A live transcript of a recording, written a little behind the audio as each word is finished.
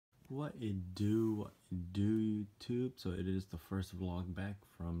What it do YouTube? So it is the first vlog back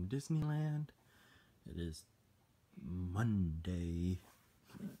from Disneyland. It is Monday,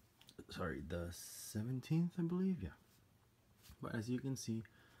 sorry, the 17th, I believe. Yeah, but as you can see,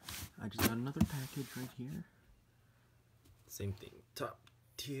 I just got another package right here. Same thing, top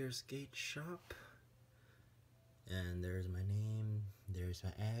tier skate shop, and there's my name, there's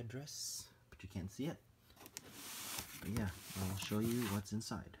my address, but you can't see it. But yeah, I'll show you what's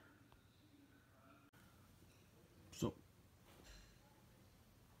inside. So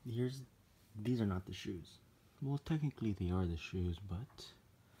these are not the shoes. Well, technically they are the shoes, but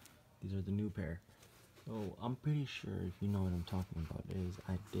these are the new pair. So I'm pretty sure, if you know what I'm talking about, is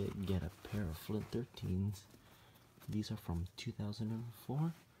I did get a pair of Flint 13s. These are from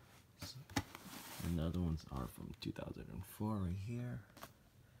 2004, and the other ones are from 2004 right here.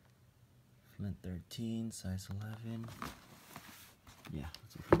 Flint 13, size 11. Yeah,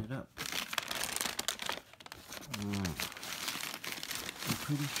 let's open it up. I'm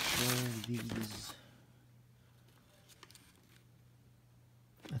pretty sure these,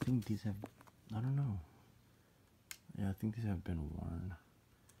 I think these have, I don't know. Yeah, I think these have been worn.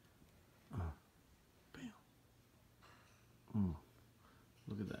 Bam.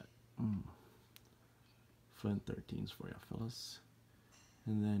 Look at that. Flint 13s for ya fellas.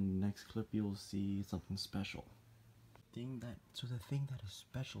 And then next clip you will see something special. So the thing that is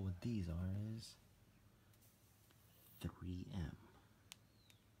special with these is 3M.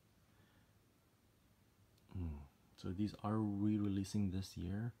 So these are re-releasing this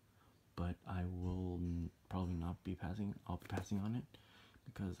year, but I will probably not be passing. I'll be passing on it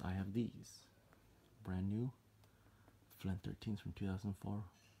because I have these brand new Flint 13s from 2004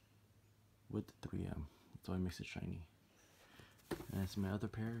 with 3M. So it makes it shiny. And that's my other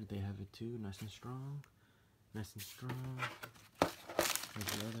pair. They have it too, nice and strong. Nice and strong. There's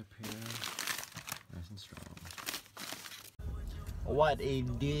the other pair, nice and strong. What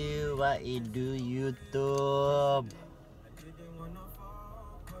it do YouTube?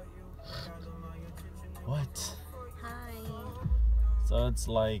 What? Hi. So it's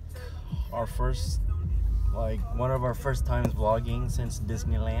like our first, one of our first times vlogging since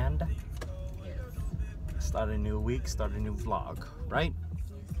Disneyland. Yes. Start a new week, start a new vlog, right?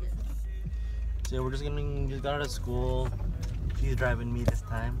 Yes. So we're just got out of school. He's driving me this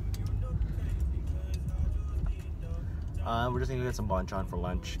time. We're just gonna get some bonchon for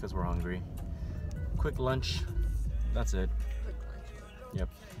lunch because we're hungry. Quick lunch. That's it. Quick lunch. Yep.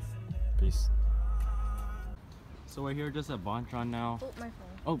 Peace. So we're here just at bonchon now. Oh, my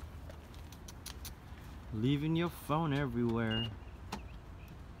phone. Oh. Leaving your phone everywhere.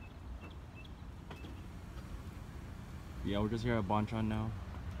 Yeah, we're just here at bonchon now.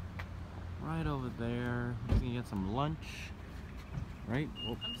 Right over there. We're just gonna get some lunch. Right?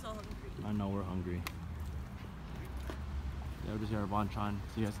 Oh. I'm so hungry. I know we're hungry. Yeah, we're just here at bonchon.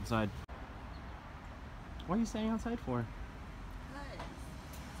 See you guys inside. What are you staying outside for? Because it's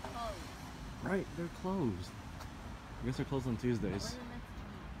closed. Right, they're closed. I guess they're closed on Tuesdays. When next week?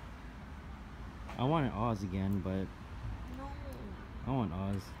 I wanted Oz again, but No. I want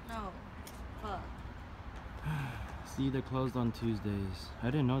Oz. No. Fuck. See, they're closed on Tuesdays.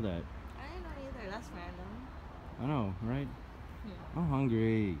 I didn't know that. I didn't know either. That's random. I know, right? Yeah. I'm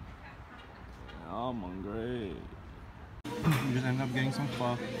hungry. I'm hungry. We just ended up getting some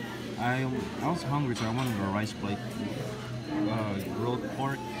pho. I was hungry, so I wanted a rice plate. Grilled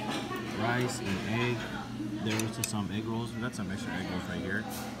pork, rice, and egg. There was just some egg rolls. We got some extra egg rolls right here.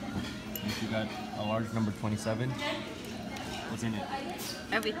 And she got a large number 27. What's in it?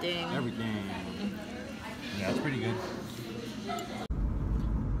 Everything. Everything. Yeah, it's pretty good.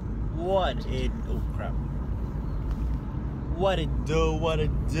 Oh crap. What it do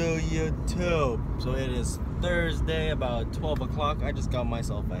YouTube? So it is Thursday, about 12 o'clock. I just got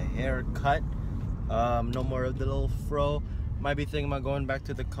myself a haircut. No more of the little fro. Might be thinking about going back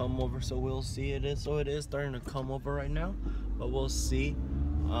to the come over, so we'll see. It is starting to come over right now, but we'll see.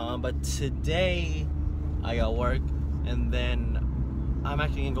 But today I got work, and then I'm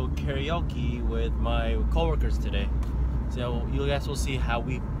actually gonna go karaoke with my coworkers today. So you guys will see how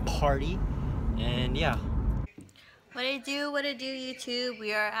we party, and yeah. What it do YouTube?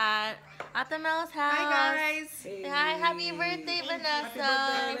 We are at Mel's house. Hi guys. Say hi, happy birthday, Vanessa.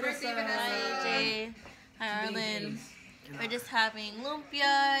 Happy birthday, Vanessa. Hi Jay. Hi Arlen. We're just having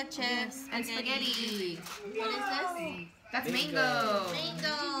lumpia, chips, And spaghetti. What is this? That's mango.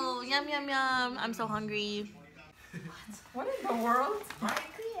 Mango. Yum yum yum. I'm so hungry. What in the world?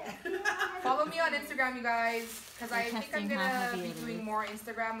 Follow me on Instagram, you guys, because I think I'm testing how gonna heavy be it doing is. more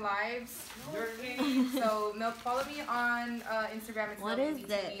Instagram lives. So no, follow me on Instagram. It's What Milk is TV.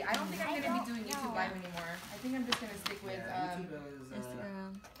 it? I don't think I'm gonna be doing YouTube live anymore. I think I'm just gonna stick with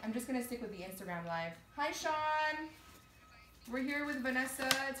Instagram. I'm just gonna stick with the Instagram live. Hi, Sean. We're here with Vanessa.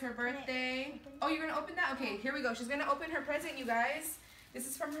 It's her birthday. Oh, you're gonna open that? Okay, here we go. She's gonna open her present, you guys. This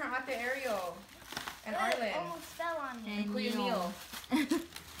is from her Ate Ariel and Arlen. Almost fell on me. And Kuya Neil.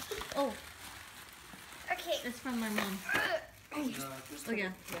 Oh, Okay. it's from my mom. Oh yeah.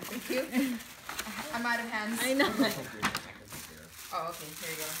 Thank you. I'm out of hands. I know. Oh, okay.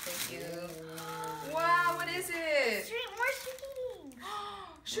 Here you go. Thank you. Wow, what is it? More shooting.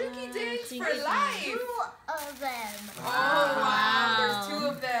 Shrinky Dinks for Shrinky life. Two of them. Oh, wow. There's two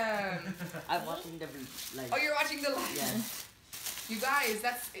of them. I'm watching the live. Oh, you're watching the live. Yes. You guys,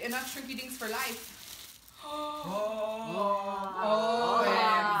 that's enough Shrinky Dinks for life. Oh.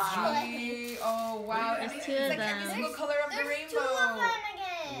 OMG. Oh, wow. There's It's two like of every them. single color of the There's two of rainbow. them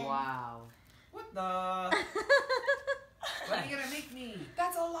again. Wow. What the? What are you gonna make me?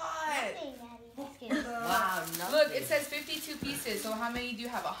 That's a lot. Nothing, Daddy. Just kidding. Wow, nothing. Look, it says 52 pieces. So how many do you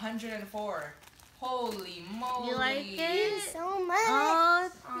have? 104. Holy moly. You like it? So much. Oh,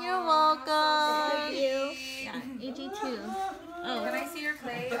 you're welcome. So you. Yeah, AG too. Oh, Can I see your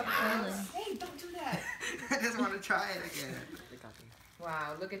clay up close? Hey, don't do that. I just want to try it again.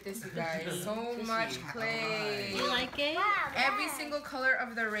 Wow, look at this, you guys. So much clay. you like it? Wow, Every bag. single color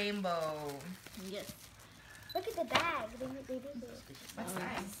of the rainbow. Yes. Look at the bag. They did it. That's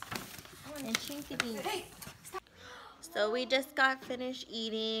nice. And Shrinky Dinks. Hey, So we just got finished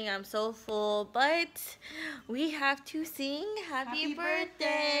eating. I'm so full, but we have to sing Happy, Happy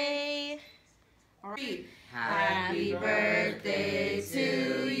birthday. Alright. Happy birthday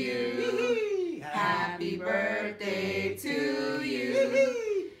to you. Happy birthday to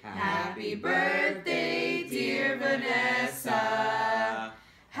you. Happy birthday, dear Vanessa.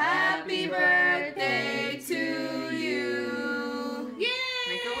 Happy birthday to you. Yay!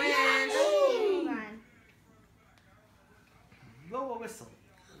 Make a wish. Hold on. Blow a whistle.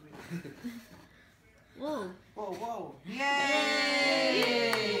 Whoa. Whoa, whoa.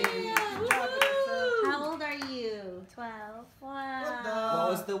 Yay! How old are you? 12. Wow. What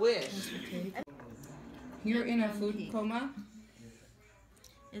was the wish? You're in a food coma?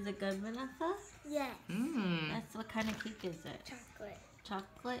 Is it good, Vanessa? Yes. Mmm. That's what kind of cake is it? Chocolate.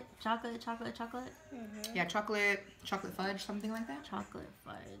 Chocolate? Chocolate, chocolate, chocolate? Yeah, chocolate fudge, something like that. Chocolate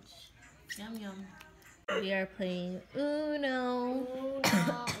fudge. Yum yum. We are playing Uno.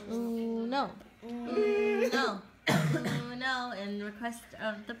 Uno. Uno. Uno. In request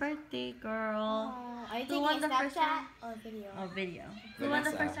of the birthday girl. Are you Who won taking the first Snapchat round? or video? Oh, video. Who won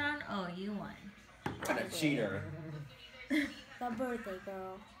the Vanessa. first round? Oh, you won. What a cheater. The birthday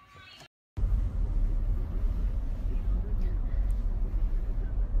girl.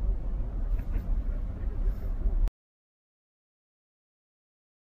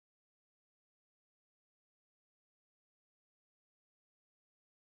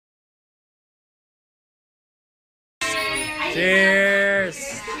 Cheers.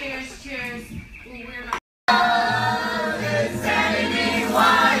 Cheers, cheers.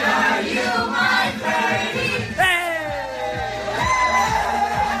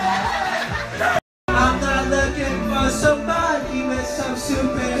 I'm not looking for somebody with some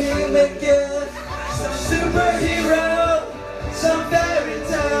superhuman gift, some superhero, some fairy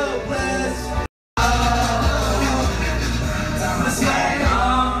tale bliss. Let's get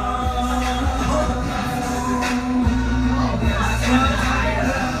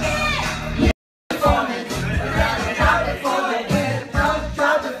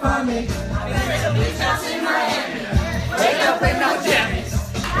Drop it for me. Wake up with no jammies.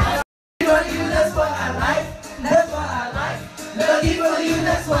 For you, that's what I like. That's what I like. Lucky for you,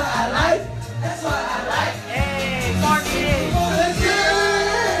 that's what I like. That's what I like. Hey, Marky. That's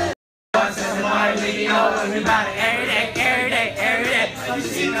good. Once in a while, we know everybody every day, every day, every day. You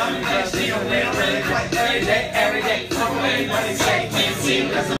see, I'm see a little really quick every day, every day. So everybody say, can't see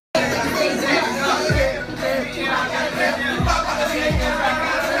me.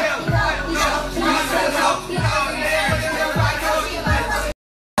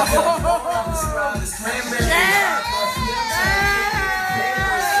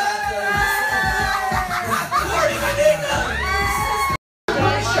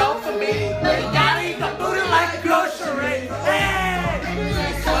 Show for me. You gotta eat the booty like a grocery. Hey!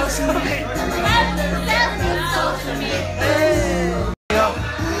 Close to me. Hey! Yo.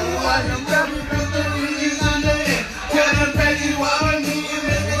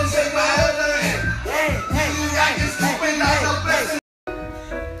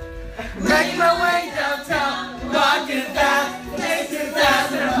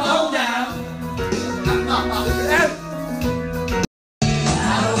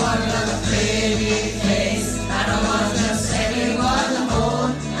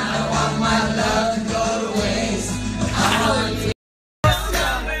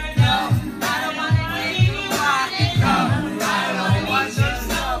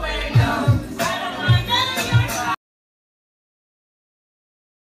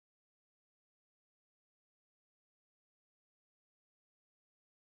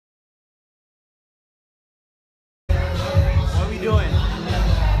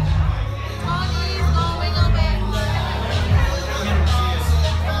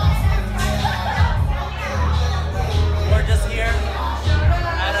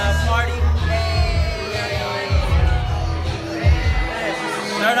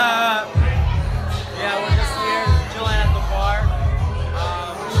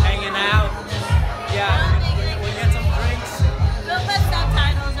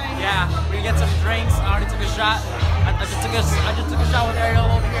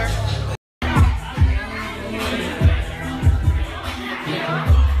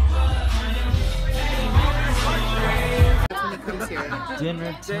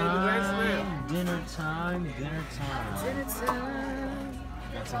 Dinner Say the Grand Slam. time. Dinner time. Dinner time.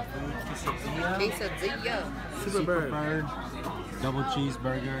 Got some food. Quesadilla. Superbird. Superbird. Double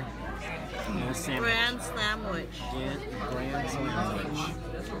cheeseburger. And a sandwich. Grand sandwich. Yeah, grand sandwich.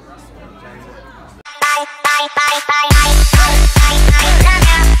 Bye, bye, bye, bye, bye.